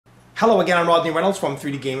Hello again, I'm Rodney Reynolds from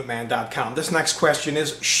 3dgameitman.com. This next question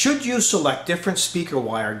is, should you select different speaker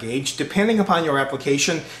wire gauge depending upon your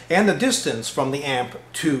application and the distance from the amp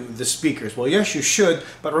to the speakers? Well, yes, you should,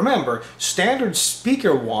 but remember, standard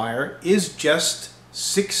speaker wire is just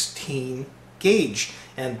 16 gauge.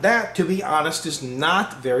 And that, to be honest, is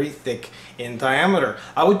not very thick in diameter.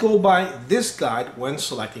 I would go by this guide when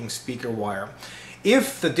selecting speaker wire.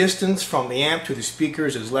 If the distance from the amp to the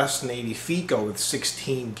speakers is less than 80 feet, go with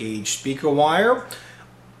 16 gauge speaker wire.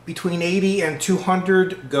 Between 80 and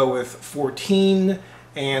 200, go with 14,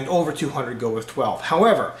 and over 200, go with 12.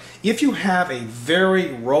 However, if you have a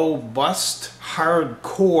very robust,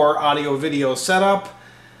 hardcore audio-video setup,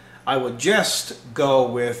 I would just go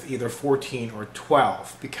with either 14 or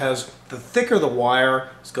 12, because the thicker the wire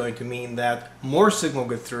is going to mean that more signal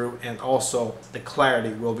will get through and also the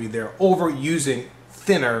clarity will be there over using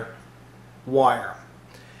thinner wire.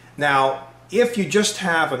 Now, if you just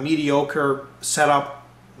have a mediocre setup,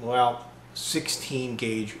 well, 16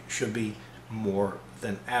 gauge should be more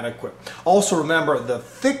than adequate. Also remember, the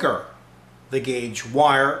thicker the gauge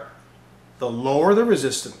wire, the lower the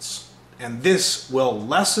resistance, and this will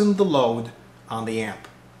lessen the load on the amp.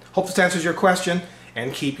 Hope this answers your question,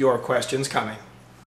 and keep your questions coming.